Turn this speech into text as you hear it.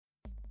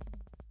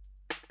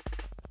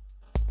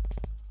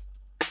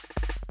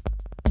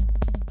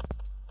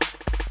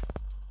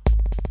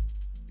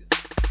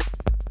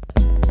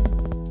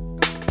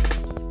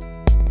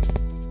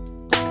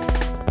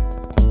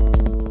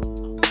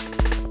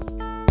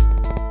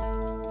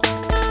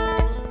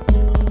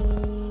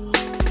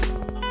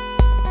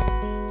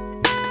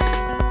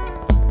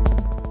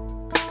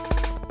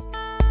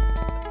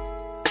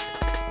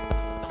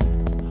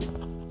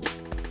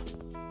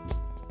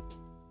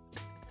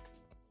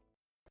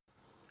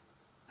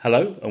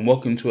Hello and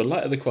welcome to A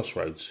Light at the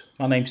Crossroads.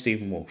 My name's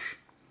Stephen Walsh.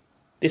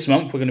 This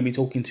month we're going to be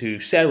talking to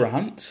Sarah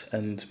Hunt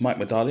and Mike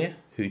Medaglia,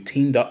 who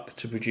teamed up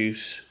to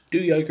produce Do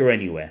Yoga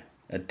Anywhere,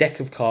 a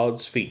deck of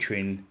cards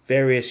featuring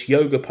various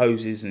yoga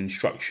poses and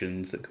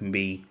instructions that can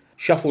be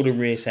shuffled and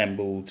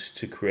reassembled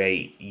to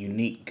create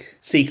unique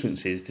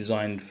sequences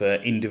designed for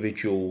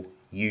individual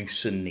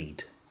use and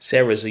need.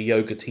 Sarah's a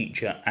yoga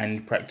teacher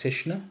and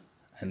practitioner,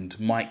 and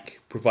Mike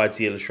provides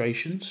the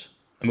illustrations.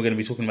 And we're going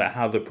to be talking about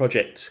how the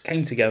project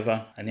came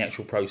together and the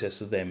actual process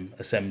of them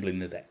assembling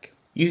the deck.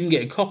 You can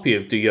get a copy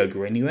of Do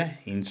Yoga Anywhere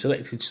in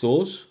selected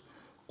stores,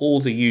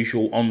 all the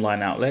usual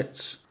online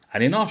outlets,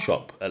 and in our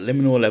shop at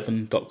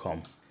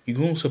liminal11.com. You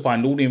can also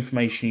find all the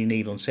information you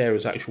need on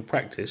Sarah's actual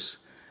practice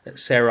at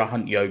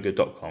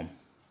sarahhuntyoga.com.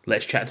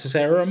 Let's chat to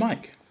Sarah and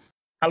Mike.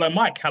 Hello,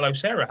 Mike. Hello,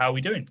 Sarah. How are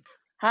we doing?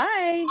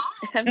 Hi,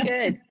 I'm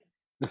good.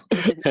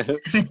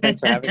 Thanks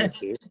for having us,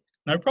 Steve.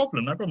 No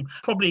problem.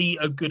 Probably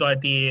a good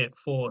idea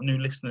for new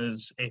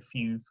listeners if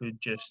you could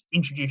just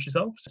introduce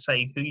yourselves,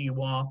 say who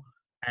you are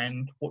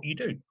and what you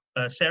do.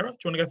 Sarah, do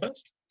you want to go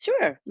first?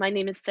 Sure. My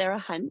name is Sarah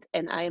Hunt,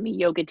 and I am a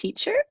yoga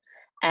teacher,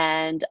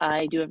 and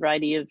I do a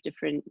variety of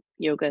different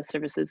yoga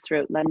services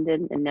throughout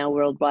London and now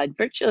worldwide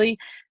virtually,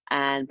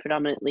 and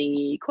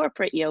predominantly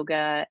corporate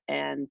yoga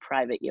and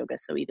private yoga.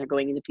 So either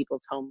going into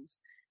people's homes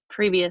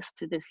previous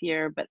to this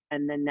year,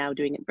 and then now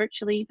doing it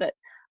virtually. But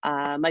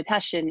my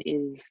passion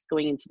is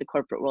going into the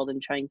corporate world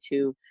and trying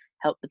to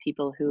help the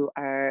people who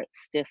are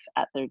stiff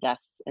at their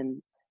desks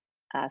and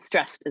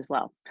stressed as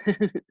well.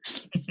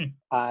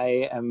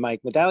 I am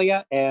Mike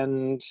Medaglia,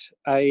 and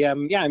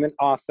I'm an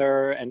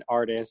author and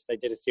artist. I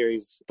did a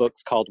series of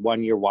books called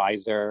 1 Year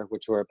Wiser,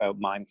 which were about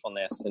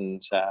mindfulness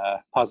and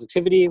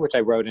positivity, which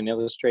I wrote and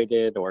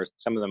illustrated, or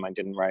some of them I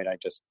didn't write. I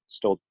just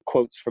stole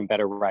quotes from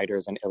better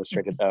writers and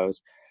illustrated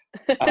those.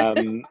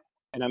 And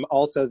I'm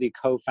also the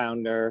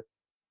co-founder,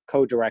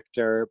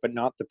 co-director, but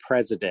not the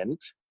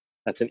president.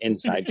 That's an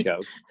inside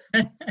joke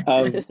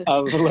of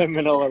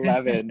Liminal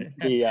 11,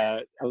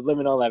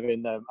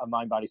 a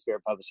Mind Body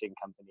Spirit publishing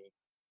company,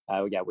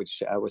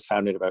 which was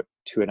founded about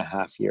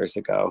 2.5 years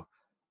ago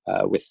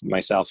with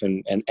myself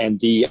and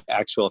the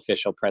actual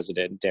official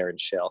president, Darren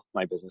Schill,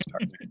 my business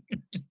partner.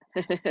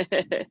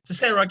 So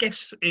Sarah, I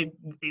guess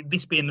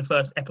this being the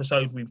first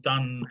episode we've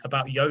done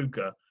about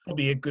yoga,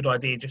 probably a good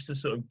idea just to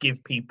sort of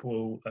give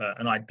people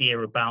an idea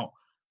about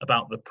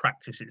the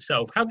practice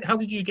itself. How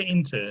did you get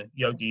into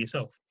yoga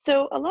yourself?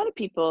 So a lot of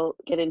people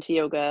get into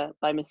yoga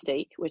by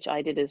mistake, which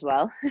I did as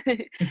well.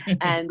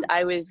 And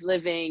I was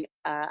living,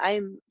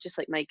 I'm just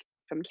like Mike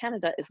from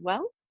Canada as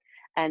well.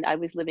 And I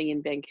was living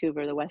in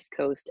Vancouver, the West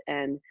Coast,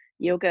 and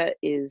yoga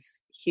is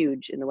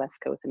huge in the West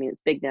Coast. I mean,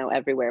 it's big now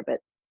everywhere, but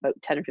about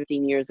 10 or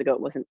 15 years ago,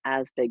 it wasn't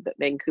as big, but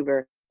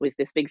Vancouver was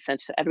this big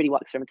center. So everybody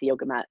walks around with a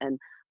yoga mat, and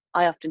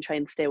I often try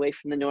and stay away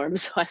from the norm.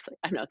 So I was like,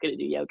 I'm not going to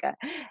do yoga.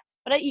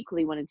 But I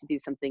equally wanted to do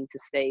something to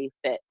stay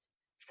fit.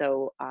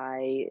 So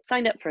I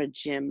signed up for a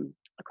gym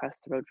across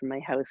the road from my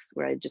house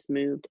where I just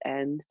moved,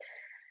 and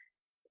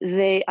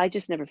I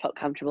just never felt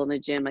comfortable in the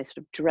gym. I sort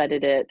of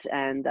dreaded it,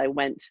 and I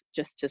went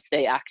just to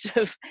stay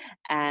active.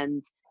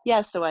 And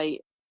so I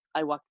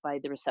walked by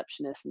the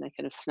receptionist, and I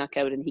kind of snuck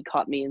out, and he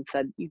caught me and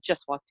said, "You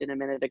just walked in a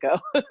minute ago."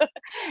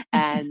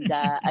 And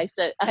I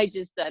said,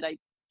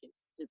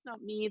 it's just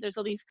not me. There's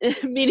all these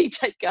meaty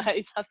type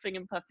guys huffing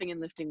and puffing and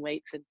lifting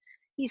weights. And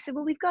he said,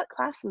 "Well, we've got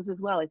classes as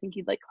well. I think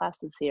you'd like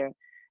classes here." And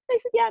I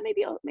said, "Yeah,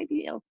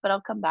 maybe, but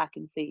I'll come back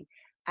and see."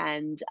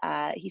 And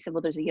he said,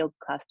 "Well, there's a yoga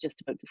class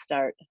just about to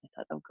start." And I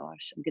thought, "Oh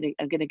gosh,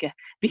 I'm gonna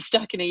be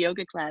stuck in a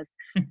yoga class."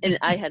 And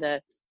I had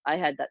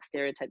that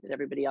stereotype that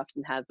everybody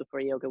often has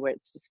before yoga, where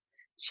it's just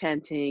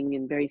chanting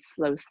and very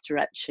slow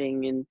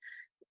stretching. And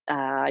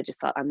I just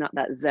thought, I'm not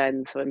that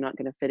zen, so I'm not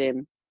going to fit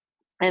in.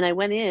 And I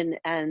went in,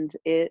 and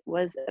it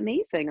was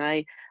amazing.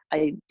 I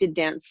did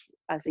dance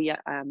as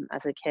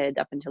a kid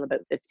up until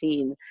about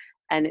 15,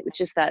 and it was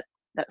just that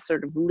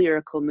sort of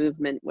lyrical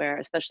movement where,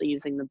 especially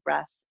using the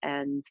breath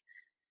and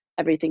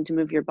everything to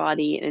move your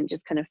body, and it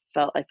just kind of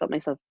I felt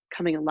myself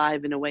coming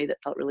alive in a way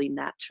that felt really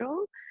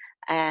natural.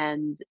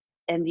 And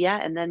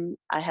then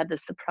I had the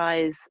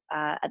surprise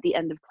at the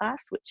end of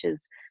class, which is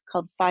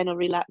called final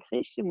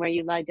relaxation, where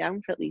you lie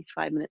down for at least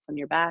 5 minutes on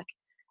your back,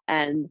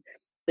 and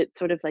it's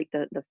sort of like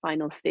the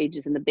final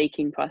stages in the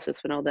baking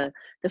process when all the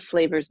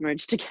flavors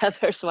merge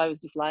together. So I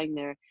was just lying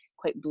there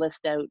quite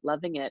blissed out,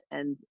 loving it.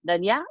 And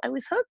then, I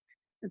was hooked.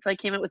 And so I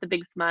came out with a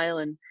big smile,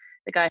 and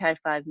the guy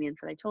high-fived me and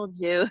said, "I told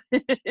you."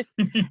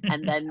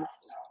 And then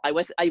I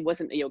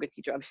wasn't a yoga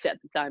teacher, obviously,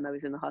 at the time. I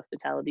was in the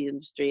hospitality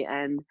industry.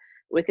 And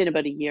within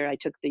about a year, I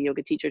took the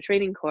yoga teacher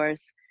training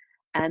course,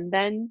 and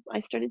then I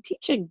started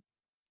teaching.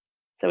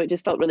 So it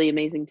just felt really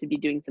amazing to be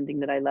doing something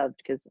that I loved,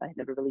 because I had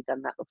never really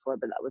done that before,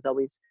 but that was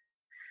always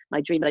my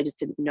dream, but I just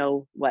didn't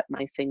know what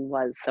my thing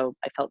was. So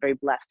I felt very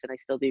blessed, and I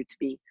still do, to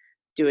be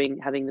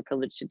having the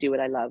privilege to do what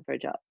I love for a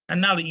job.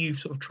 And now that you've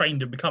sort of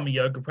trained and become a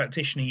yoga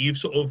practitioner, you've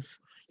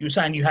You were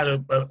saying you had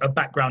a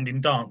background in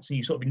dance and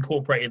you sort of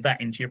incorporated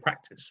that into your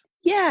practice.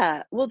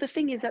 Yeah. Well, the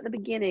thing is, at the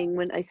beginning,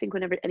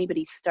 whenever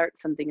anybody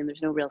starts something and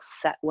there's no real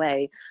set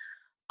way,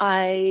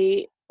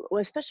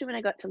 especially when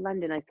I got to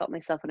London, I felt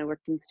myself when I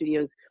worked in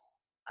studios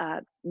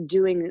uh,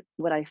 doing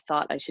what I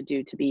thought I should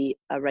do to be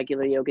a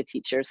regular yoga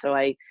teacher. So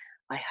I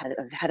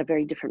had a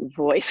very different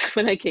voice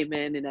when I came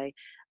in, and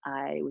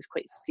I was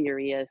quite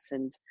serious,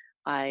 and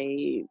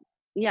I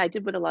I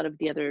did what a lot of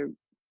the other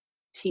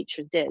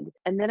teachers did.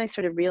 And then I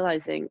started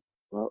realizing,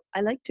 well, I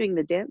like doing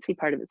the dancey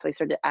part of it. So I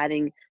started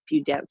adding a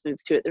few dance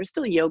moves to it. There's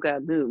still yoga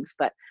moves,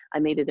 but I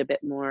made it a bit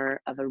more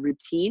of a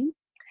routine.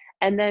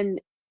 And then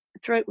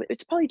throughout,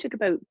 it probably took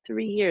about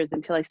 3 years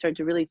until I started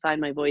to really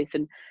find my voice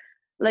and,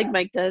 like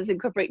Mike does,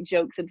 incorporate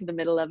jokes into the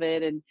middle of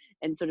it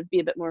and sort of be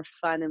a bit more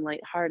fun and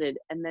lighthearted.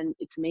 And then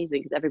it's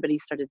amazing because everybody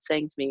started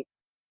saying to me,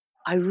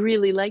 I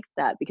really liked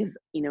that because,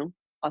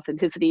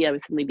 authenticity, I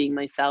was suddenly being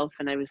myself,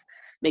 and I was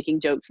making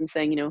jokes and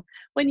saying,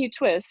 when you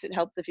twist, it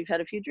helps if you've had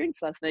a few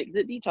drinks last night because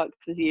it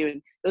detoxes you.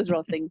 And those are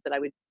all things that I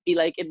would be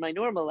like in my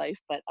normal life.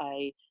 But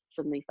I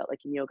suddenly felt like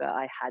in yoga,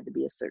 I had to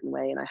be a certain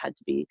way, and I had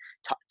to be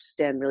taught to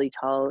stand really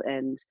tall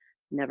and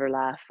never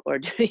laugh or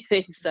do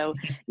anything. So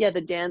yeah,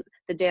 the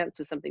dance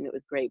was something that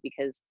was great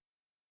because,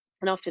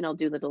 and often I'll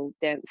do little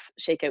dance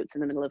shakeouts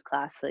in the middle of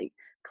class, like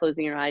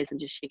closing our eyes and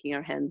just shaking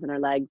our hands and our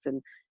legs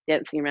and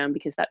dancing around,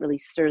 because that really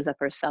stirs up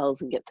our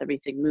cells and gets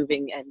everything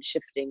moving and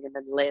shifting and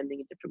then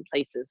landing in different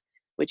places,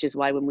 which is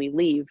why when we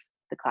leave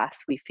the class,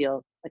 we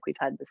feel like we've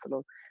had this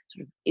little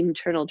sort of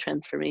internal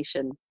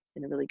transformation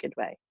in a really good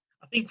way.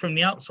 I think from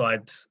the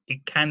outside,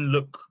 it can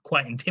look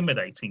quite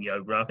intimidating,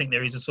 yoga. I think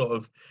there is a sort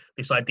of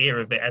this idea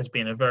of it as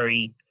being a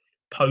very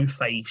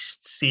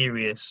po-faced,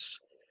 serious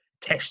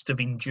test of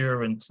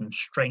endurance and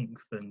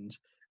strength,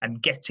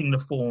 and getting the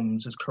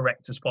forms as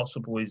correct as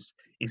possible is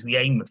the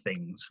aim of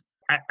things.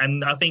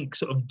 And I think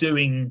sort of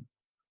doing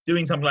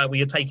something like where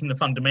you're taking the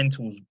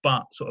fundamentals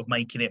but sort of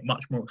making it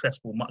much more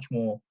accessible, much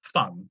more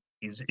fun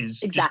is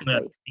Exactly. just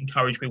going to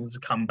encourage people to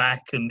come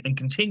back and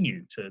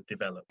continue to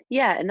develop.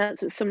 Yeah, and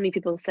that's what so many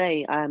people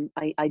say.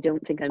 I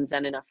don't think I'm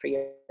zen enough for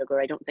yoga,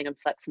 or I don't think I'm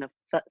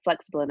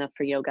flexible enough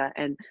for yoga.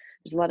 And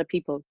there's a lot of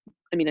people,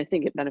 I mean, I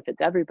think it benefits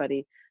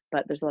everybody,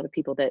 but there's a lot of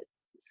people that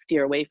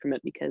steer away from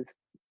it because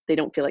they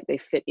don't feel like they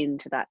fit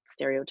into that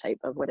stereotype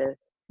of what a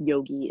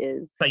yogi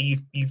is. So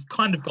you've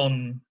kind of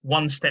gone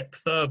one step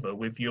further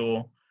with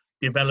your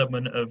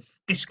development of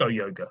disco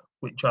yoga,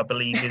 which I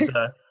believe is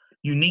a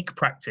unique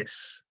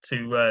practice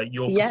to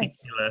your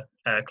particular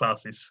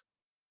classes.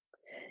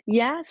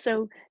 Yeah,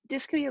 so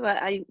disco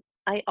yoga,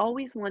 I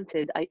always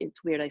wanted.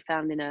 It's weird. I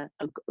found in a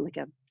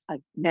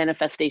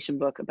manifestation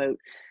book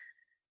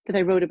that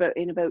I wrote about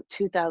in about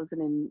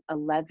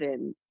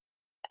 2011,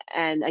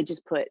 and I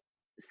just put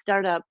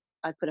startup.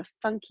 I put a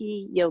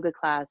funky yoga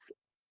class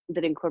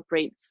that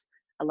incorporates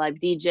a live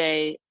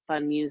DJ,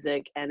 fun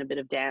music, and a bit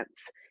of dance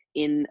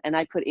in, and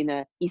I put in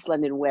a East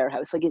London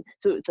warehouse. So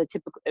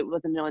it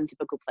was a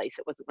non-typical place.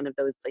 It wasn't one of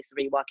those places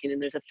where you walk in and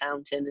there's a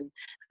fountain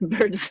and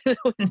birds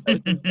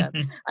and stuff.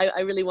 I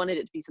really wanted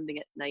it to be something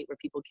at night where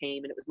people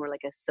came, and it was more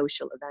like a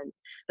social event.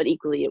 But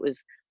equally,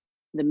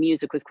 the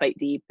music was quite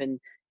deep, and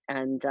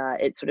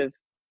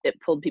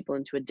it pulled people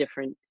into a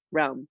different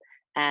realm.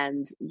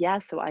 And yeah,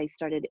 so I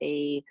started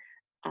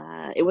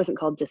it wasn't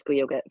called disco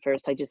yoga at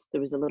first.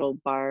 There was a little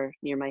bar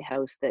near my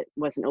house that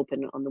wasn't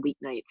open on the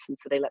weeknights, and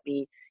so they let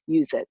me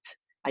use it.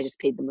 I just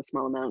paid them a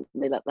small amount,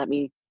 and they let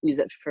me use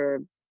it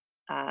for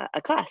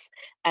a class.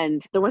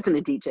 And there wasn't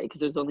a DJ because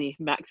there was only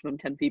maximum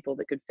 10 people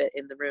that could fit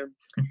in the room.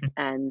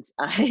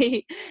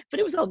 But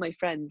it was all my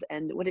friends.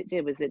 And what it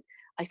did was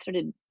I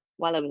started,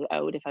 while I was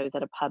out, if I was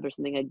at a pub or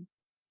something, I'd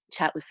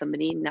chat with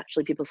somebody.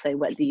 Naturally, people say,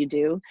 what do you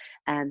do?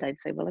 And I'd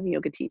say, well, I'm a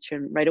yoga teacher.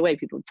 And right away,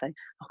 people would say,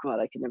 oh God,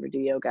 I could never do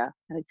yoga.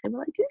 And I'd say,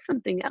 well, I do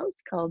something else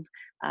called,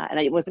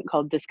 it wasn't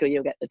called disco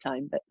yoga at the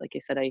time, but like I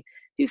said, I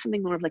do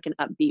something more of like an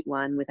upbeat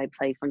one I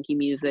play funky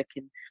music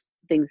and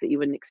things that you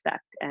wouldn't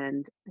expect.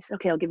 And I said,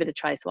 okay, I'll give it a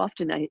try. So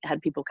often I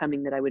had people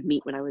coming that I would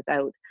meet when I was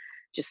out,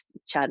 just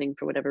chatting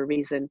for whatever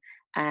reason.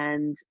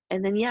 And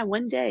then, yeah,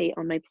 one day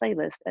on my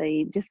playlist,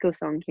 a disco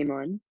song came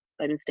on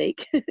by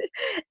mistake.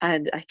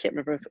 And I can't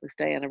remember if it was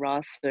Diana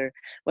Ross or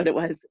what it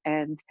was.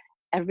 And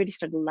everybody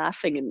started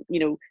laughing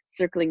and,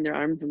 circling their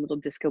arms in little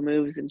disco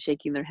moves and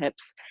shaking their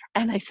hips.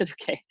 And I said,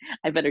 okay,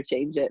 I better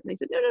change it. And they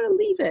said, no,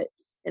 leave it.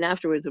 And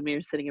afterwards, when we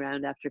were sitting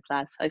around after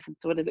class, I said,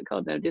 so what is it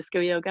called now? Disco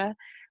yoga?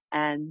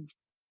 And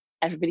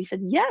everybody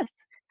said, yes.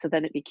 So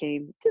then it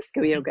became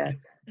disco yoga.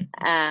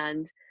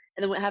 And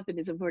then what happened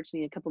is,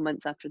 unfortunately, a couple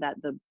months after that,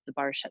 the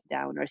bar shut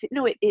down. Or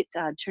it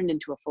turned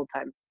into a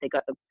full-time. They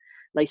got the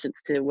license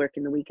to work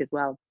in the week as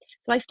well.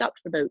 So I stopped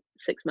for about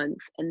 6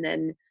 months. And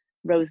then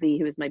Rosie,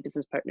 who was my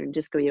business partner in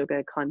disco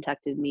yoga,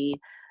 contacted me.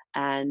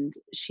 And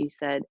she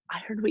said, I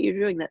heard what you're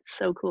doing. That's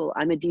so cool.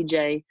 I'm a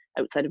DJ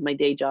outside of my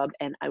day job,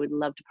 and I would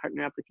love to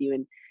partner up with you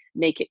and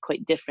make it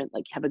quite different.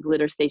 Like have a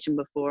glitter station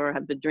before,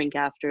 have a drink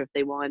after if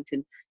they want,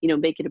 and,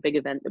 make it a big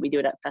event that we do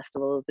it at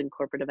festivals and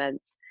corporate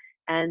events.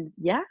 And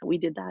yeah, we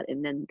did that.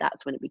 And then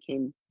that's when it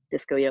became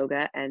disco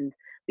yoga. And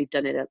We've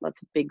done it at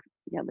lots of big,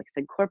 like I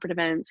said, corporate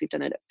events. We've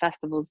done it at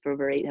festivals for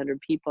over 800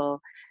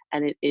 people.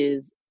 And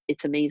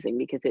it's amazing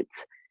because it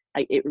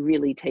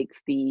really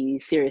takes the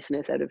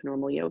seriousness out of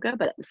normal yoga.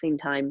 But at the same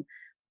time,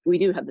 we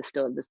do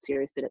still have the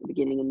serious bit at the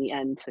beginning and the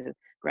end to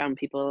ground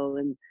people.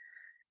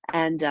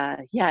 And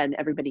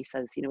everybody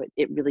says,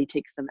 it really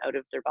takes them out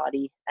of their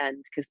body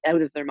and because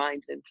out of their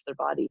mind and into their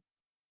body.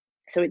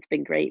 So it's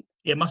been great.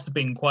 It must have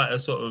been quite a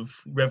sort of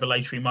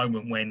revelatory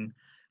moment when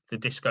the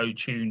disco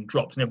tune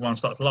dropped and everyone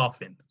starts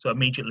laughing. So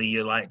immediately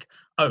you're like,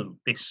 oh,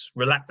 it's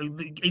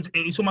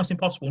almost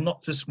impossible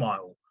not to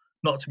smile,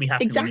 not to be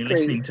happy when you're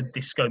listening to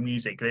disco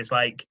music. There's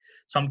like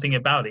something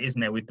about it,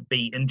 isn't there, with the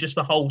beat and just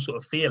the whole sort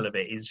of feel of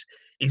it is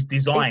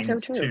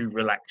designed to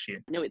relax you.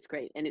 No, it's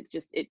great. And it's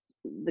just,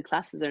 the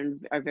classes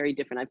are very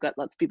different. I've got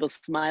lots of people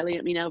smiling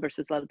at me now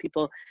versus a lot of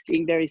people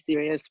being very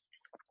serious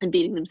and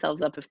beating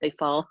themselves up if they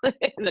fall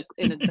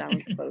in a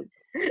balance pose.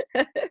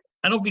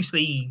 And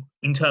obviously,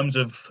 in terms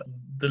of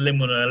the Limb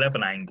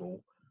 111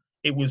 angle,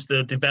 it was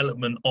the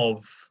development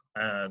of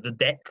the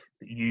deck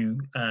that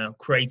you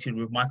created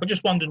with Mike. I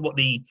just wondered what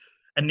the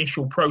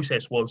initial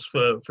process was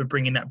for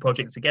bringing that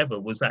project together.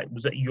 Was that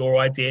your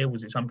idea?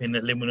 Was it something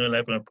that Limb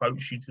 111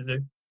 approached you to do?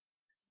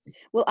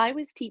 Well, I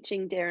was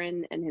teaching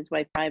Darren and his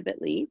wife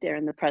privately,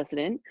 Darren the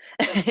president,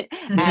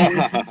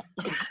 and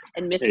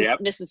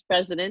Mrs.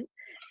 President.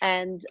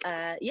 And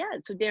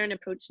so Darren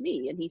approached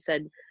me and he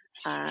said,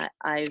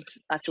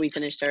 after we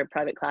finished our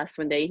private class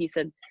one day, he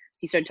started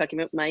talking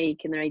about Mike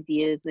and their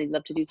ideas. And they'd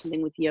love to do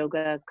something with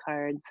yoga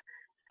cards.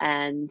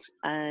 And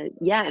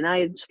and I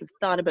had sort of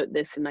thought about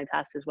this in my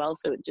past as well.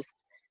 So it just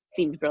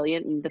seemed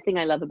brilliant. And the thing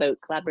I love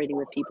about collaborating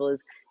with people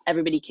is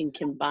everybody can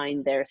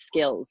combine their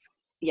skills.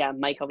 Yeah,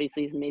 Mike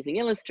obviously is an amazing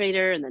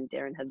illustrator, and then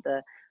Darren had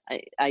the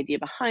idea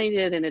behind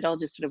it, and it all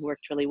just sort of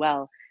worked really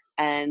well.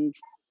 And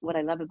what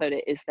I love about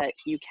it is that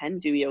you can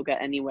do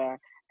yoga anywhere,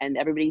 and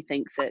everybody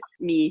thinks that,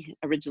 me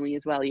originally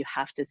as well, you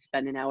have to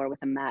spend an hour with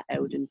a mat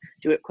out and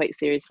do it quite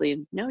seriously.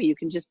 And no, you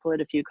can just pull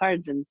out a few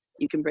cards and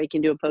you can break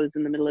into a pose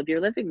in the middle of your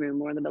living room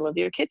or in the middle of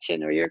your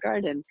kitchen or your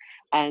garden,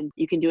 and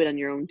you can do it on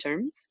your own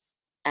terms.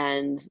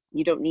 And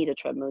you don't need a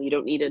treadmill, you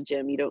don't need a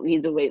gym, you don't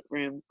need the weight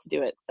room to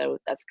do it. So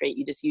that's great.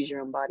 You just use your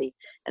own body.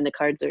 And the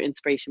cards are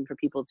inspiration for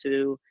people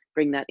to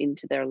bring that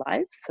into their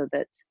lives so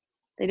that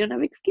they don't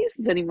have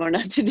excuses anymore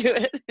not to do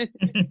it.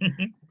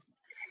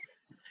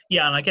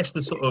 Yeah, and I guess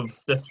the sort of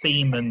the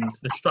theme and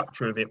the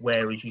structure of it,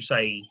 where, as you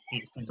say,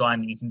 it's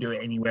designed that you can do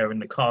it anywhere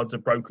and the cards are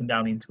broken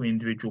down into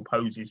individual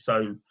poses.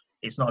 So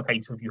it's not a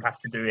case of you have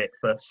to do it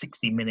for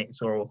 60 minutes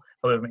or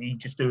however, you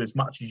just do as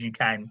much as you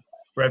can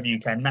wherever you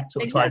can. That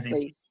sort of ties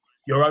into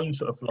your own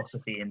sort of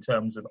philosophy in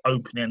terms of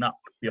opening up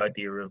the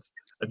idea of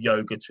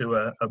yoga to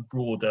a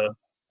broader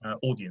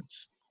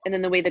audience. And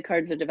then the way the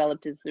cards are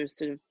developed is there's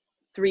sort of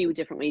 3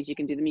 different ways you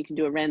can do them. You can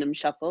do a random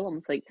shuffle,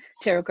 almost like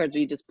tarot cards,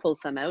 where you just pull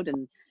some out,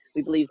 and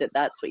we believe that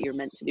that's what you're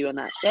meant to do on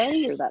that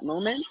day or that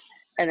moment.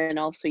 And then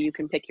also you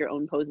can pick your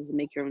own poses and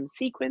make your own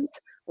sequence,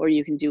 or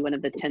you can do one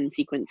of the 10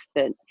 sequences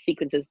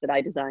that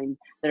I designed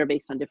that are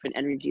based on different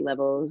energy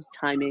levels,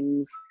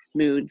 timings,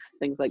 moods,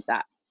 things like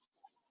that.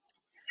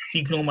 So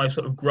you can almost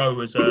sort of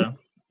grow as a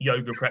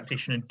yoga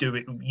practitioner and do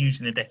it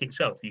using the deck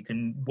itself. You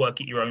can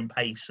work at your own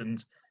pace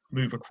and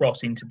move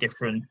across into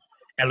different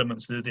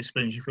elements of the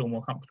disciplines you feel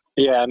more comfortable.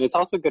 Yeah, and it's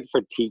also good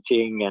for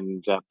teaching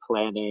and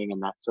planning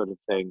and that sort of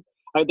thing.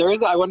 I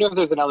wonder if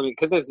there's an element,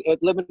 because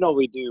at Liminal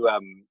we do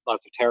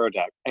lots of tarot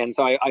deck, and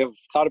so I've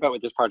thought about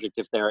with this project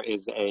if there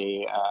is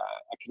a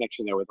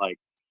connection there with like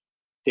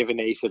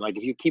divination. Like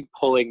if you keep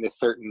pulling this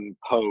certain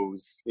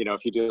pose,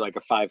 if you do like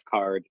a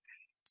 5-card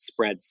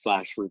spread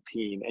 /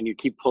 routine, and you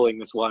keep pulling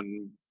this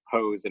one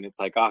pose, and it's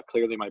like,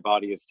 clearly my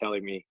body is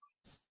telling me,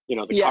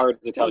 the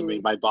cards are telling me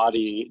my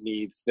body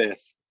needs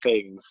this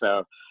thing.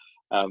 So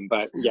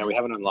but yeah, we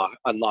haven't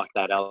unlocked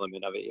that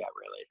element of it yet,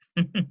 really.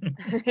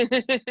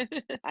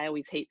 I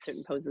always hate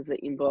certain poses that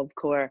involve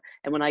core,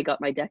 and when I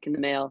got my deck in the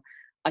mail,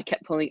 I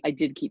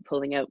did keep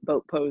pulling out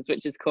boat pose,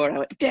 which is core. I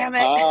went, damn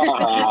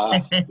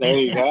it. There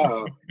you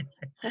go.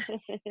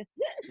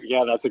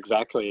 Yeah, that's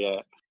exactly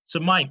it.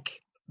 So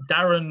Mike,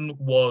 Darren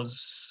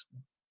was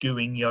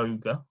doing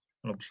yoga,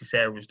 and obviously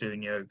Sarah was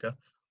doing yoga.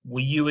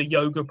 Were you a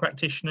yoga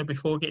practitioner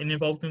before getting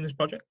involved in this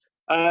project?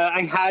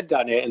 I had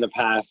done it in the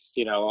past,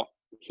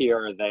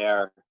 here or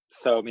there.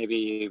 So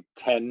maybe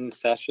 10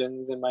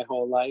 sessions in my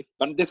whole life.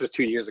 But this was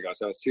 2 years ago,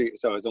 so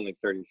I was only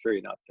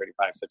 33, not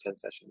 35. So 10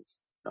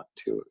 sessions, not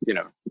too,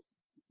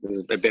 this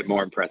is a bit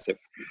more impressive.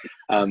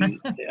 No,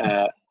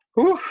 I'd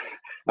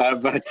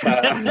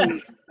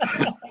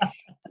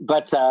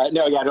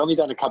only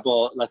done a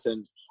couple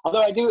lessons.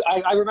 Although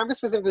I remember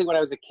specifically when I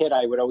was a kid,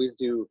 I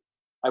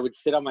would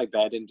sit on my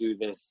bed and do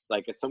this,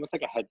 like, it's almost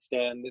like a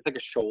headstand. It's like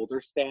a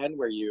shoulder stand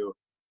where you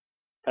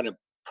kind of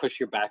push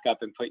your back up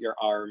and put your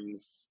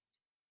arms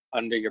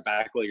under your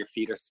back while your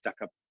feet are stuck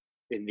up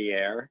in the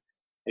air,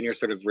 and you're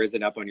sort of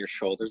risen up on your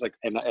shoulders, like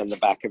in the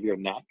back of your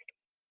neck.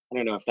 I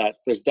don't know if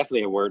there's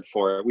definitely a word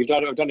for it.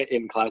 I've done it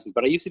in classes,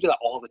 but I used to do that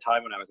all the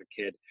time when I was a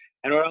kid.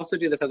 And I would also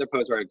do this other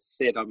pose where I'd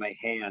sit on my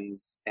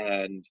hands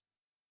and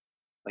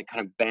like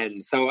kind of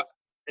bend. So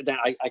then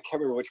I can't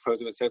remember which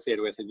pose it was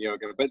associated with in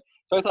yoga, but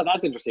so I thought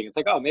that's interesting. It's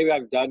like, oh, maybe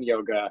I've done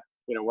yoga,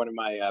 one of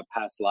my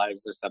past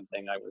lives or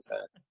something. I was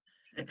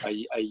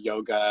a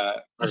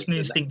yoga person. Just an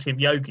instinctive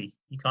yogi.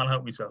 You can't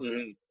help yourself.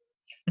 Mm-hmm.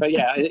 But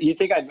yeah, you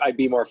think I'd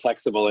be more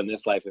flexible in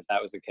this life if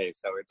that was the case.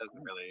 So it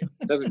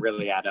doesn't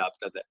really add up,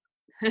 does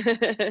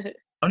it?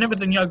 I've never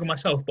done yoga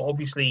myself, but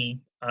obviously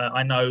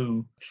I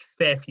know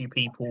fair few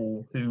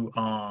people who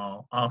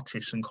are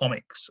artists and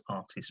comics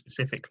artists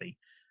specifically.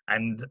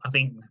 And I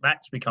think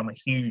that's become a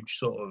huge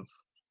sort of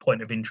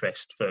point of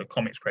interest for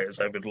comics creators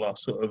over the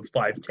last sort of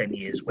 5-10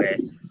 years, where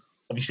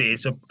obviously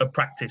it's a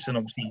practice, and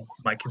obviously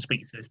Mike can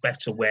speak to this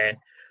better, where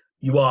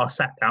you are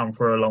sat down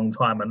for a long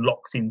time and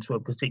locked into a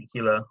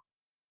particular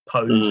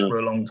pose for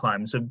a long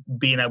time. So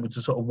being able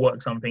to sort of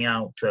work something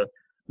out to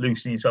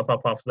loosen yourself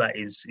up after that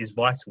is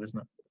vital, isn't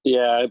it?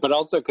 Yeah, but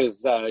also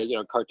because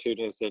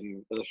cartoonists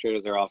and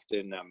illustrators are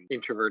often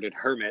introverted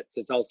hermits.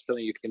 It's also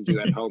something you can do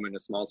at home in a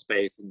small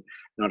space and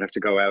not have to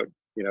go out,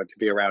 to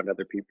be around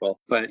other people.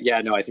 But yeah,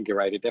 no, I think you're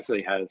right. It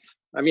definitely has.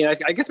 I mean,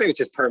 I guess maybe it's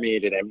just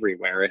permeated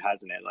everywhere. It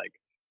hasn't it? Like,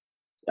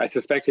 I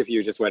suspect if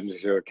you just went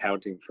into an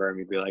accounting firm,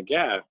 you'd be like,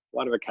 yeah, a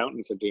lot of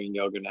accountants are doing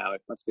yoga now.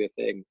 It must be a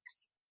thing.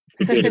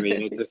 You see what I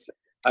mean? It's just,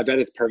 I bet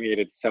it's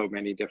permeated so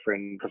many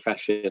different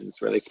professions,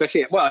 really,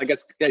 especially, well, I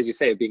guess, as you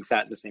say, being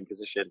sat in the same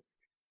position,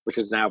 which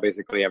is now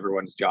basically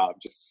everyone's job,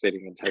 just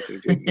sitting and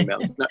typing, doing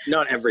emails.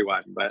 Not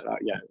everyone, but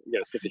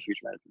such a huge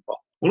amount of people.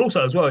 Well,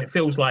 also as well, it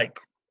feels like,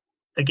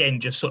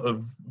 again, just sort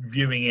of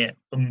viewing it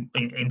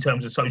in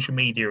terms of social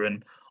media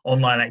and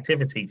online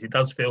activities, it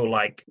does feel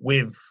like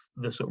with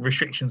the sort of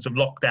restrictions of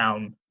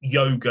lockdown,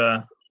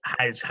 yoga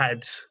has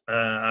had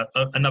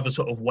another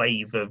sort of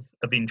wave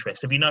of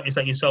interest. Have you noticed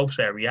that yourself,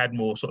 Sarah? You had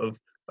more sort of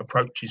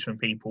approaches from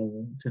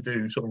people to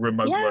do sort of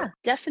remote work? Yeah,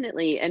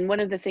 definitely. And one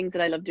of the things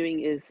that I love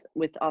doing is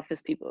with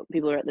office people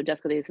are at their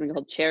desk, they have something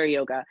called chair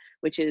yoga,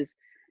 which is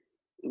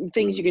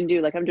things you can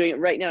do. Like I'm doing it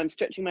right now. I'm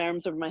stretching my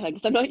arms over my head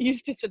because I'm not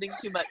used to sitting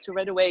too much. So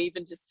right away,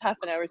 even just half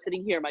an hour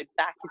sitting here, my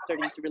back is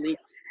starting to really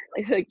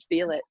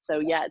feel it.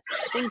 So yeah,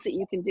 it's things that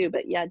you can do.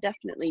 But yeah,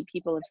 definitely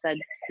people have said,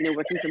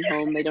 working from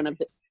home, they don't have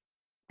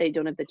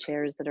the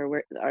chairs that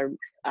are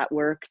at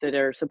work that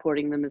are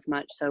supporting them as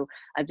much. So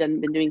I've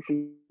been doing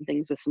some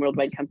things with some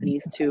worldwide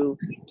companies to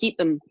keep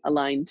them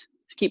aligned,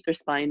 to keep their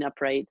spine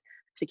upright,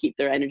 to keep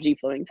their energy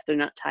flowing, so they're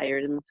not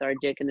tired and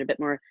lethargic, and they're a bit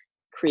more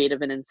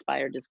creative and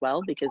inspired as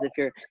well. Because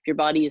if your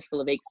body is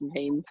full of aches and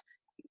pains,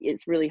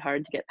 it's really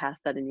hard to get past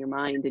that in your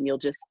mind, and you'll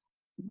just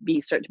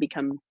start to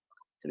become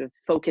sort of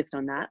focused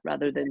on that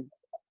rather than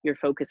your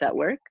focus at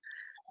work.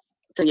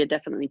 So yeah,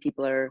 definitely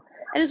people are,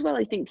 and as well,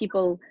 I think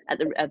people at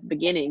the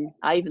beginning,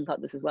 I even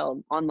thought this as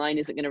well, online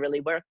isn't going to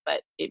really work,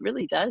 but it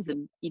really does,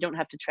 and you don't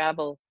have to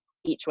travel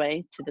each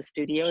way to the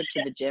studio or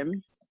to the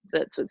gym. So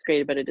that's what's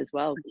great about it as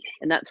well.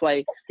 And that's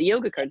why the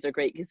yoga cards are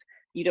great, because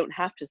you don't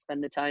have to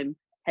spend the time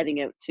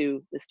heading out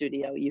to the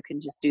studio. You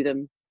can just do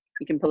them.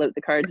 You can pull out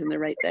the cards and they're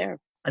right there.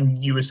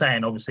 And you were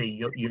saying,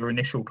 obviously, your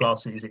initial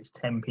classes, it's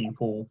 10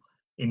 people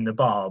in the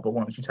bar, but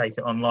once you take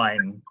it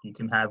online, you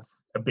can have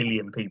 1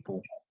 billion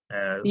people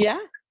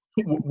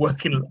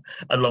working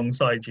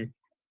alongside you.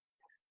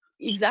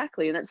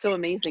 Exactly, and that's so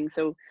amazing.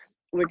 So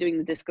we're doing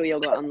the disco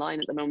yoga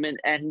online at the moment,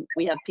 and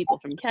we have people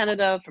from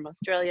Canada, from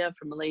Australia,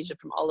 from Malaysia,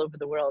 from all over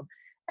the world,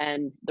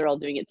 and they're all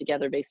doing it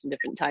together based on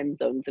different time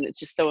zones. And it's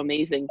just so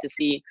amazing to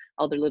see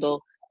all their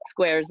little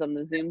squares on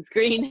the Zoom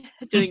screen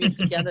doing it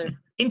together.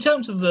 In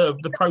terms of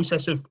the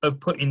process of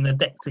putting the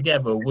deck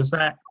together, was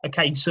that a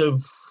case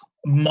of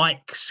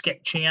Mike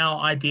sketching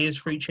out ideas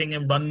for each thing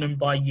and run them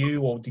by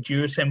you, or did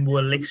you assemble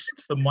a list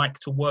for Mike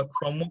to work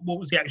from? What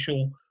was the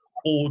actual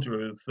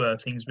order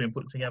of things being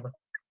put together?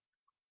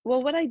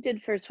 Well, what I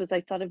did first was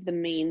I thought of the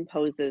main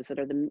poses that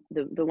are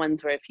the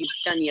ones where if you've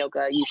done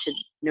yoga, you should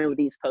know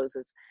these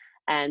poses.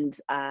 And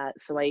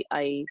so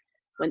I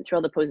went through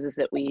all the poses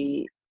that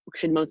we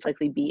should most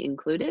likely be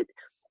included.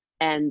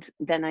 And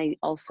then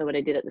what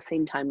I did at the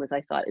same time was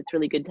I thought it's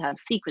really good to have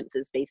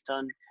sequences based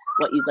on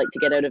what you'd like to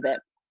get out of it,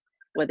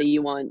 whether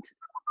you want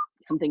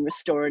something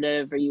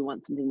restorative or you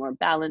want something more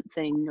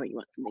balancing or you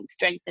want something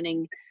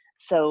strengthening.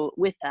 So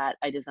with that,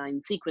 I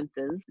designed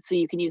sequences so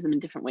you can use them in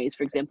different ways.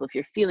 For example, if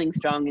you're feeling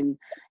strong and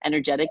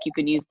energetic, you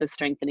can use the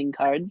strengthening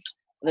cards,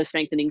 the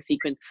strengthening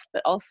sequence.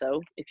 But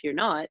also, if you're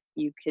not,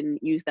 you can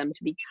use them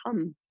to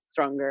become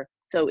stronger.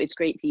 So it's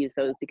great to use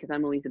those because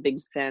I'm always a big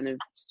fan of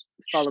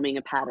following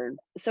a pattern.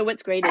 So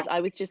what's great is I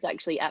was just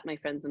actually at my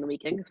friend's on the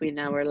weekend because we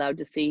now are allowed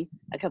to see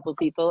a couple of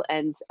people,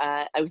 and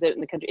I was out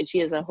in the country, and she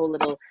has a whole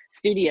little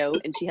studio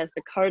and she has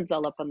the cards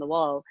all up on the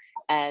wall,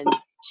 and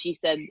she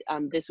said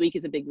this week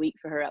is a big week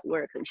for her at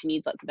work and she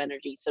needs lots of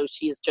energy, so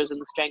she has chosen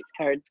the strength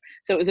cards.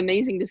 So it was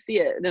amazing to see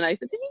it. And then I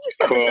said, did you just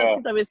set this up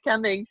because I was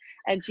coming?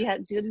 And she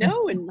said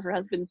no, and her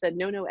husband said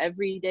no,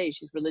 every day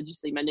she's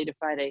religiously Monday to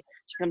Friday,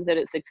 she comes out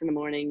at 6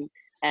 a.m.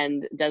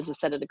 and does a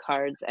set of the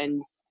cards.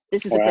 And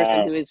this is a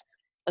person who is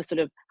a sort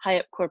of high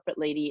up corporate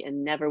lady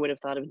and never would have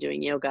thought of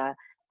doing yoga.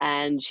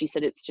 And she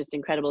said it's just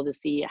incredible to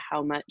see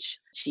how much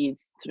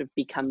she's sort of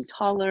become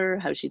taller,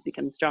 how she's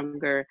become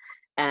stronger.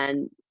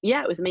 And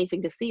yeah, it was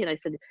amazing to see. And I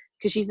said,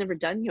 because she's never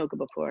done yoga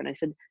before. And I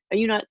said, do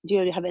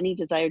you have any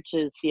desire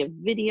to see a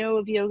video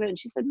of yoga? And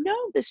she said, no,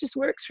 this just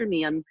works for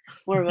me. I'm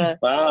more of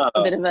Wow.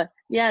 a bit of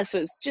yeah. So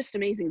it's just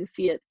amazing to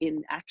see it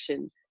in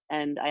action.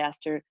 And I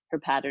asked her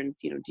patterns,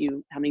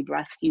 how many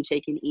breaths do you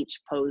take in each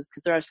pose?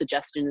 Because there are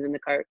suggestions in the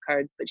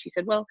cards. But she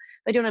said, well,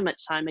 if I don't have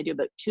much time, I do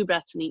about 2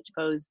 breaths in each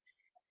pose.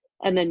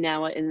 And then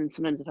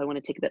sometimes if I want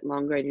to take a bit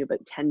longer, I do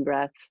about 10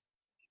 breaths.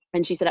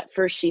 And she said at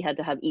first she had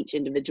to have each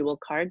individual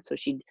card. So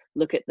she'd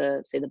look at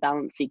the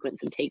balance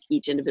sequence and take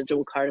each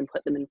individual card and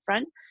put them in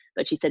front.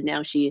 But she said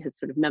now she has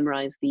sort of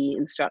memorized the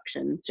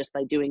instructions just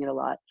by doing it a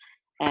lot.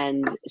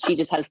 And she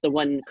just has the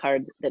one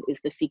card that is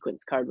the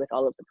sequence card with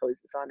all of the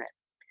poses on it.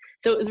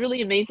 So it was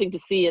really amazing to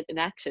see it in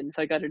action.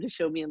 So I got her to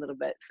show me a little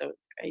bit. So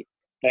it's great.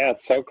 Yeah,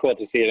 it's so cool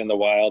to see it in the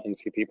wild and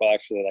see people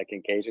actually like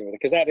engaging with it.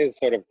 Because that is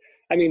sort of,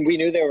 I mean, we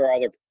knew there were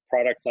other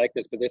products like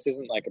this, but this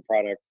isn't like a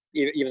product,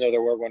 even though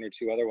there were 1 or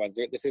 2 other ones.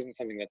 This isn't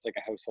something that's like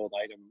a household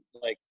item,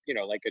 like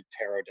a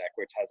tarot deck,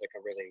 which has like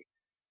a really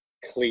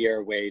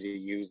clear way to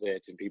use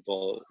it, and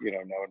people know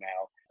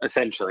now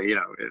essentially.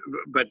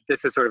 But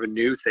this is sort of a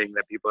new thing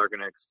that people are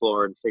going to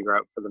explore and figure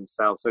out for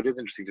themselves. So it is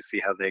interesting to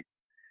see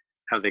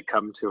how they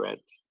come to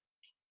it.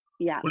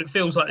 Yeah. Well, it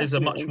feels like there's a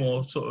much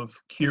more sort of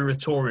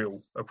curatorial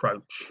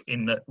approach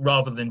in that,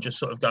 rather than just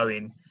sort of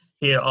going,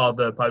 here are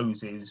the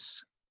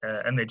poses,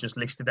 and they're just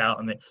listed out.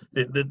 And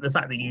the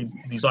fact that you've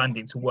designed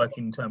it to work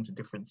in terms of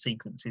different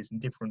sequences and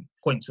different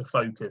points of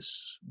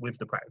focus with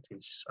the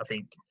practice, I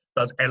think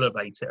does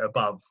elevate it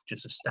above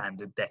just a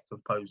standard deck of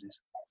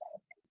poses.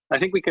 I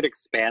think we could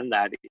expand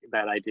that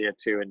idea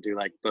too and do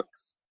like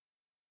books.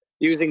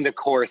 Using the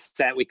core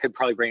set, we could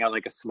probably bring out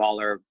like a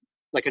smaller,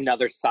 like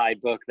another side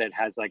book that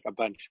has like a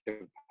bunch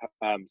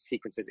of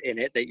sequences in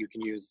it that you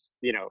can use,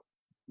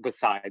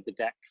 beside the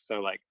deck. So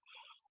like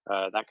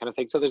that kind of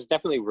thing. So there's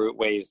definitely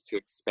ways to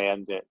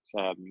expand it,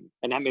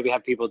 and maybe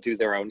have people do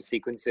their own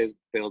sequences,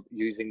 build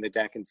using the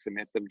deck and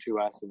submit them to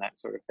us and that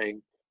sort of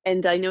thing.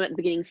 And I know at the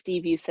beginning,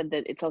 Steve, you said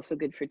that it's also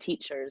good for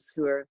teachers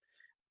who are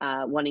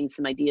wanting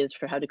some ideas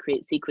for how to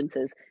create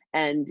sequences.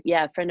 And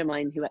yeah, a friend of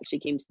mine who actually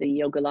came to the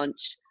yoga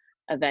launch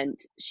event,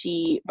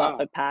 she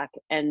bought a pack,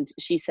 and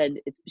she said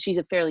she's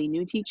a fairly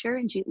new teacher,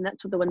 and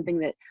that's the one thing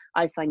that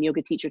I find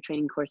yoga teacher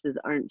training courses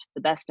aren't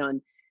the best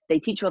on. They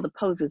teach all the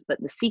poses, but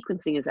the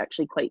sequencing is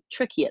actually quite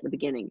tricky at the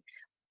beginning.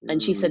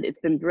 And she said it's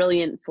been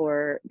brilliant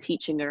for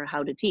teaching her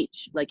how to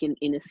teach, like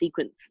in a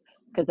sequence,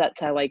 because that's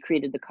how I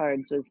created the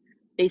cards. Was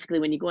basically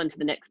when you go on to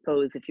the next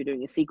pose, if you're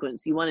doing a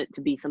sequence, you want it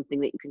to be something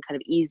that you can kind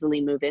of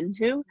easily move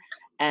into.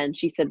 And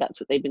she said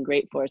that's what they've been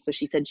great for. So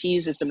she said she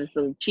uses them as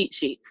little cheat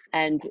sheets.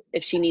 And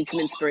if she needs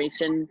some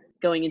inspiration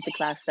going into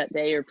class that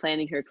day or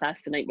planning her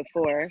class the night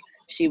before,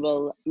 she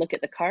will look at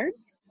the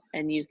cards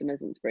and use them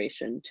as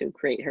inspiration to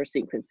create her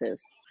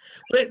sequences.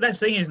 Well, that's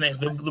the thing, isn't it?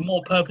 The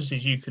more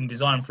purposes you can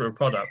design for a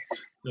product,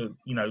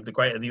 the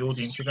greater the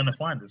audience you're going to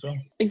find as well.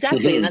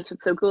 Exactly, and that's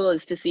what's so cool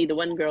is to see the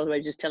one girl who I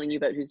was just telling you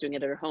about who's doing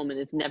it at her home and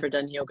has never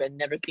done yoga,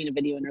 never seen a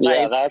video in her life.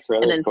 Yeah, that's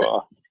really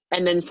cool.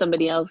 And then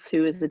somebody else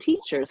who is a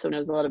teacher, so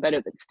knows a lot about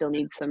it, but still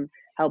needs some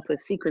help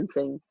with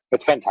sequencing.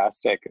 It's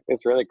fantastic.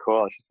 It's really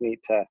cool. It's just neat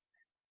to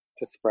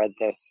spread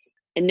this.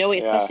 And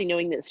especially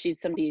knowing that she's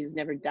somebody who's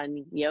never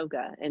done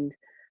yoga. And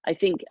I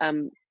think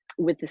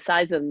with the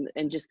size of them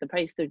and just the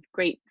price, they're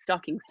great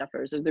stocking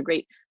stuffers, or they're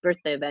great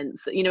birthday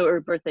events,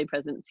 or birthday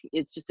presents.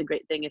 It's just a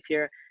great thing if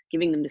you're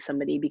giving them to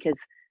somebody, because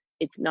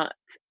it's not,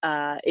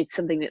 it's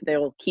something that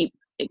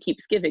it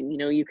keeps giving.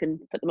 You can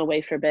put them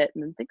away for a bit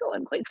and then think, oh,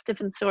 I'm quite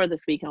stiff and sore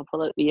this week, and I'll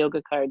pull out the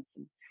yoga cards.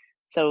 And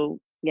so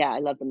yeah, I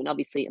love them. And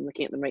obviously I'm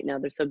looking at them right now.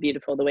 They're so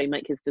beautiful, the way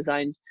Mike has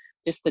designed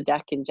just the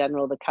deck in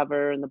general, the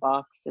cover and the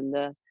box, and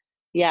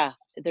I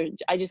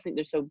just think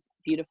they're so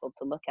beautiful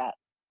to look at.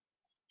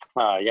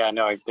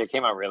 They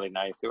came out really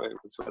nice. It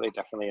was really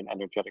definitely an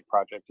energetic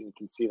project, and you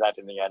can see that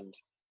in the end,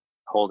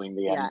 holding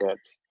the end bit.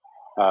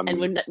 And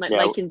when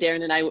Mike and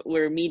Darren and I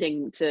were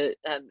meeting Darren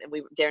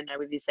and I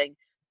would be saying,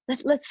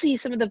 let's see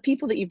some of the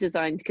people that you've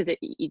designed, because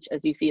each,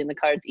 as you see in the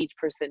cards, each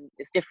person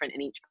is different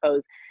in each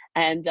pose.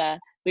 And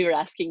we were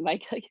asking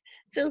Mike, like,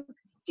 so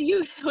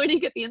where do you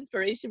get the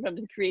inspiration from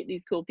to create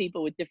these cool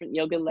people with different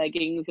yoga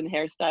leggings and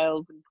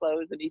hairstyles and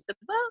clothes? And he said,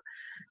 well,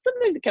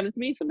 sometimes it comes to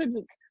me. Sometimes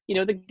it's,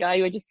 the guy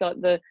who I just saw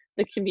at the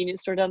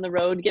convenience store down the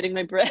road getting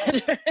my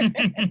bread.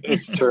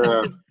 It's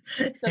true.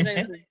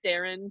 Sometimes it's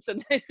Darren.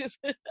 Sometimes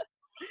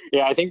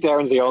Yeah, I think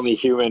Darren's the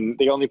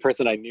only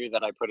person I knew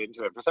that I put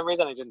into it. For some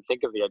reason, I didn't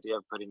think of the idea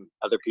of putting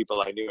other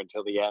people I knew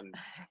until the end,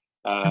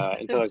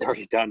 until I was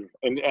already done.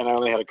 And I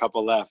only had a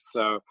couple left.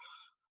 So,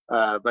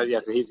 but yeah,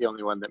 so he's the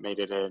only one that made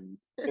it in.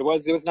 It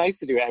was nice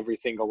to do every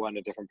single one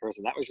a different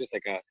person. That was just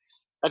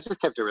that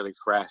just kept it really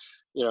fresh.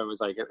 It was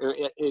like,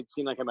 it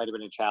seemed like it might have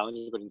been a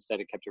challenge, but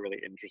instead it kept it really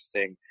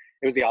interesting.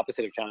 It was the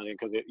opposite of challenging,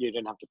 because you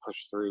didn't have to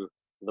push through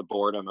the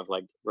boredom of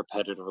like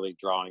repetitively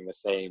drawing the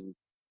same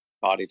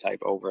body type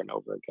over and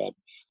over again.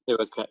 It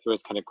was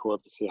kind of cool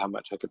to see how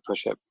much I could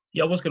push it.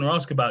 Yeah, I was going to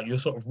ask about your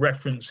sort of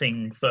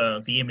referencing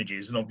for the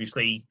images, and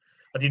obviously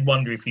I did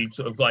wonder if you'd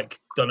sort of like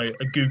done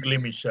a Google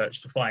image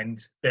search to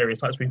find various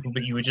types of people,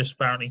 but you were just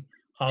apparently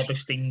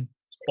harvesting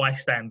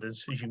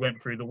bystanders as you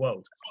went through the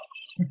world.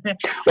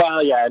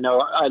 Well, yeah,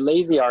 no,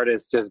 lazy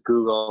artists just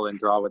Google and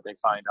draw what they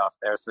find off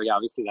there. So yeah,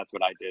 obviously that's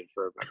what I did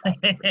for about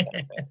 90% of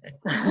it.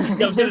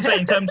 Yeah, I was going to say,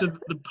 in terms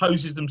of the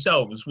poses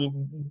themselves,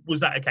 was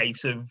that a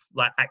case of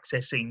like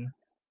accessing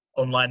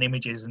online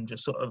images and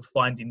just sort of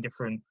finding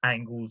different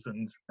angles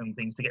and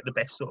things to get the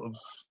best sort of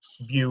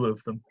view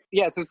of them?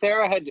 Yeah, so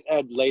Sarah had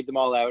laid them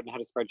all out and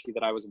had a spreadsheet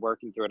that I was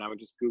working through, and I would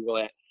just Google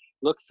it,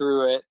 look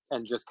through it,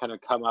 and just kind of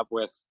come up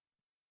with,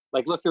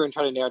 like, look through and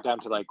try to narrow it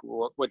down to like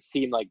what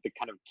seemed like the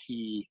kind of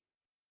key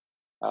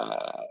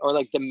or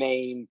like the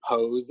main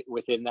pose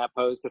within that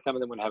pose, because some of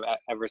them would have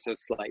ever so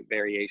slight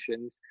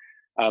variations,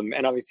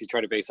 and obviously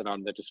try to base it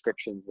on the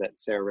descriptions that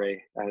Sarah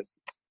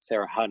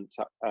Hunt,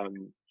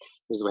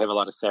 because we have a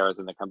lot of Sarahs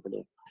in the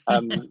company,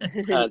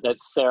 that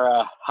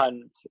Sarah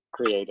Hunt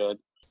created.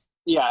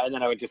 Yeah, and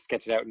then I would just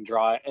sketch it out and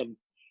draw it, and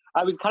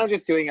I was kind of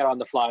just doing it on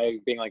the fly,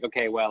 being like,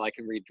 okay, well, I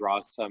can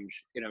redraw some,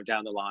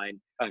 down the line.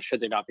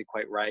 Should they not be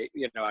quite right?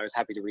 I was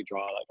happy to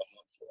redraw like a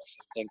handful or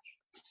something.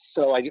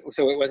 So it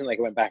wasn't like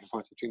it went back and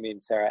forth between me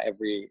and Sarah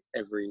every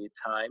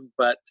time.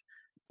 But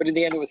in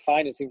the end, it was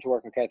fine. It seemed to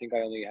work okay. I think I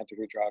only had to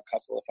redraw a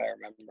couple, if I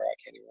remember. I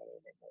can't even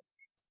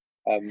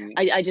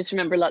remember. I just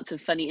remember lots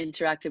of funny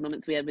interactive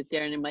moments we had with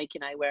Darren and Mike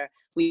and I, where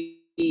we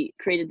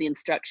created the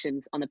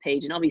instructions on the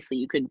page, and obviously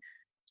you could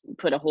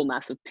put a whole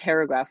massive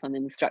paragraph on the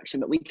instruction,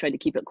 but we tried to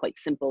keep it quite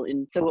simple.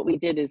 And so what we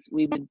did is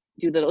we would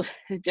do little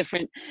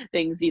different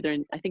things, either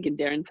in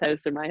Darren's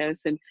house or my house,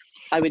 and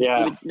we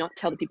would not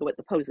tell the people what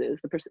the pose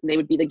is. They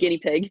would be the guinea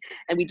pig,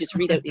 and we just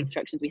read out the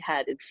instructions we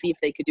had and see if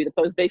they could do the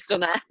pose based on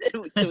that.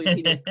 So we'd know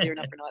it's clear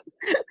enough or not.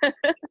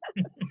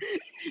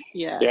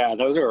 Yeah,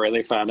 those were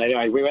really fun.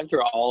 Anyway, we went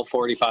through all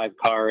 45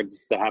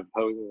 cards that have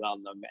poses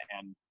on them,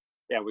 and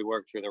we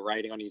worked through the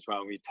writing on each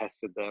one. We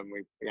tested them.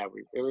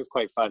 It was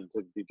quite fun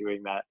to be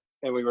doing that.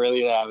 And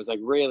I was like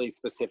really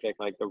specific,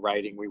 like the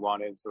writing we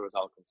wanted, so it was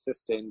all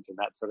consistent and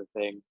that sort of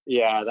thing.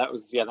 Yeah, that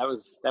was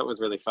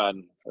really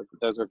fun.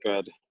 Those were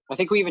good. I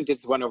think we even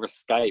did one over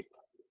Skype.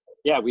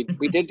 Yeah, we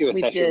did do a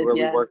session where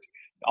we worked.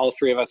 All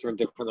three of us were in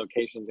different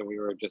locations, and we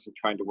were just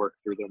trying to work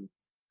through them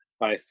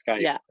by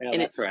Skype. Yeah,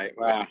 that's right.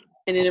 Wow.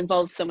 And it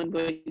involves someone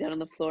going down on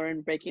the floor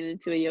and breaking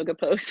into a yoga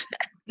pose.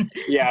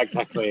 Yeah,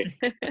 exactly.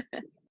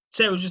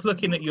 So I was just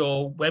looking at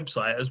your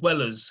website, as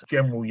well as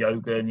general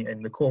yoga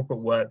and the corporate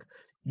work,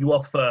 you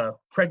offer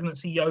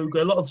pregnancy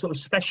yoga, a lot of sort of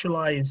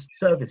specialized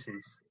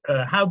services.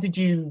 How did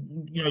you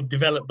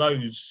develop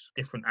those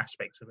different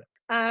aspects of it?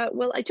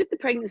 Well, I took the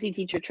pregnancy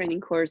teacher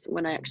training course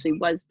when I actually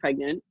was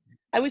pregnant.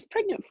 I was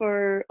pregnant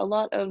for a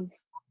lot of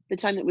the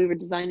time that we were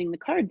designing the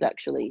cards,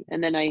 actually.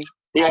 And then I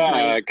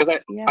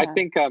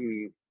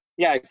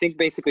think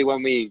basically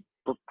when we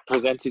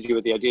presented you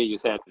with the idea, you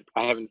said,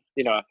 I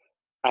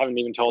haven't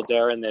even told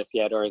Darren this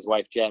yet, or his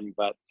wife Jen,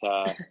 but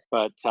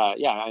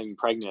I'm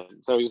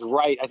pregnant. So he was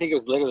right. I think it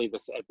was literally at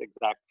the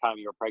exact time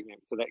you were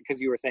pregnant. So that,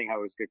 because you were saying how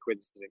it was a good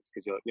coincidence,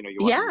 because you want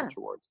to move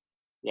towards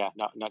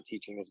not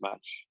teaching as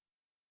much.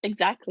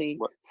 Exactly.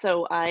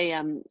 So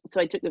I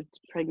took the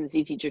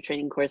pregnancy teacher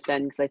training course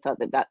then, because I thought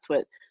that that's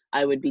what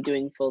I would be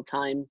doing full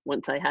time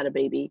once I had a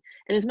baby.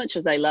 And as much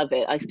as I love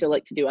it, I still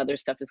like to do other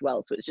stuff as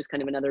well. So it's just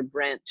kind of another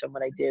branch on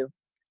what I do.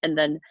 And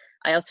then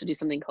I also do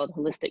something called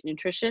holistic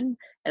nutrition.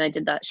 And I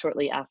did that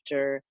shortly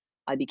after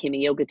I became a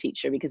yoga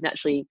teacher, because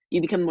naturally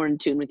you become more in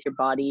tune with your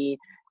body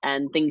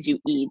and things you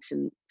eat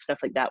and stuff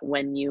like that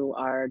when you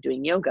are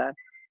doing yoga.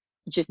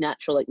 It's just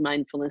natural, like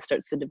mindfulness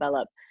starts to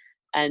develop.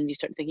 And you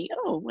start thinking,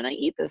 oh, when I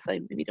eat this,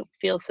 I maybe don't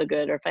feel so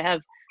good. Or if I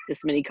have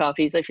this many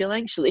coffees, I feel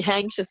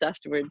anxious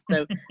afterwards.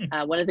 So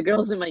one of the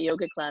girls in my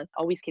yoga class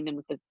always came in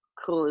with the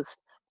coolest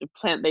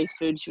plant-based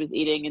food she was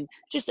eating, and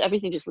just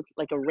everything just looked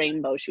like a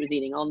rainbow she was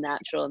eating, all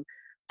natural.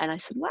 And I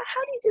said, well,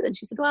 how do you do that? And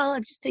she said, well,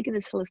 I've just taken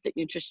this holistic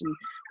nutrition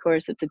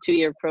course. It's a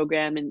 2-year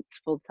program and it's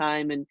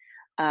full-time. And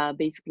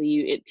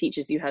basically it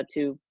teaches you how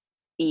to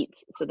eat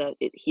so that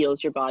it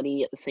heals your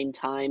body at the same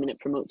time, and it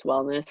promotes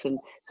wellness. And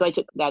so I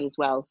took that as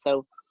well.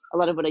 So a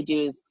lot of what I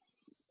do is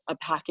a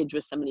package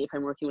with somebody. If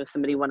I'm working with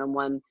somebody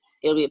one-on-one,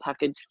 it'll be a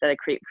package that I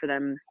create for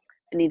them.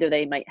 And either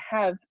they might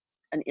have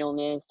an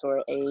illness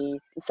or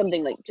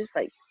something like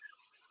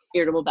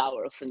irritable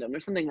bowel syndrome or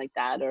something like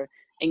that, or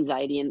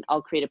anxiety, and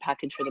I'll create a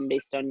package for them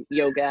based on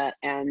yoga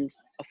and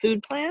a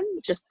food plan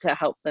just to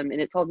help them. And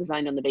it's all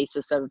designed on the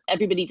basis of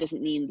everybody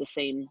doesn't need the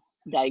same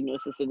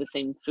diagnosis or the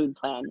same food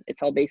plan.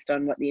 It's all based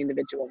on what the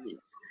individual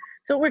needs.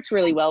 So it works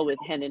really well with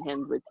hand in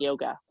hand with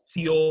yoga. So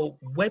your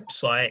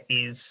website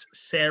is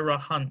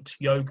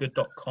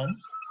sarahhuntyoga.com.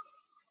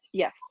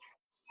 Yes.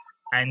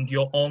 And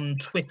you're on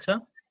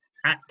Twitter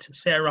at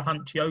Sarah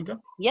Hunt Yoga?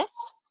 Yes.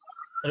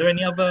 Are there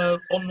any other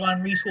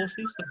online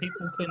resources that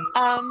people can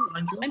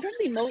find you on?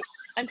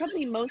 I'm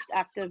probably most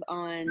active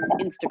on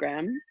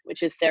Instagram,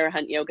 which is Sarah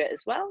Hunt Yoga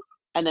as well.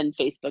 And then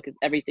Facebook is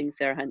everything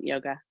Sarah Hunt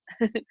Yoga.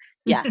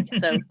 Yeah,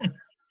 so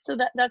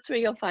that's where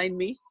you'll find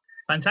me.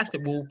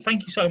 Fantastic. Well,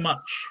 thank you so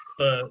much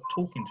for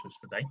talking to us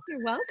today.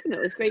 You're welcome. It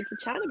was great to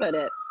chat about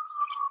it.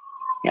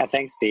 Yeah,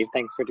 thanks, Steve.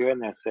 Thanks for doing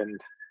this. And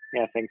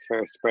yeah, thanks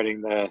for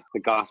spreading the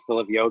gospel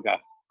of yoga.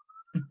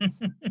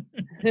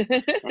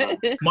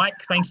 Mike,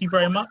 thank you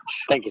very much.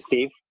 Thank you,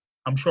 Steve.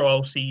 I'm sure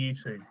I'll see you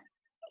soon.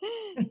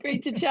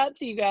 Great to chat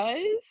to you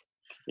guys.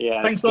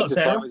 Yeah, thanks a lot,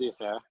 Sarah. Chat with you,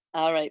 Sarah.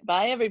 All right.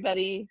 Bye,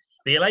 everybody.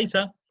 See you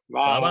later.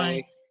 Bye.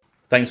 Bye-bye.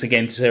 Thanks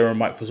again to Sarah and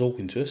Mike for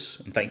talking to us,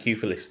 and thank you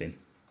for listening.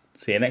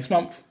 See you next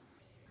month.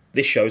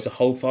 This show is a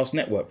Holdfast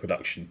Network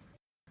production.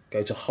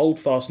 Go to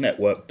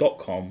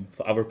holdfastnetwork.com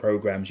for other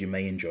programs you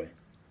may enjoy.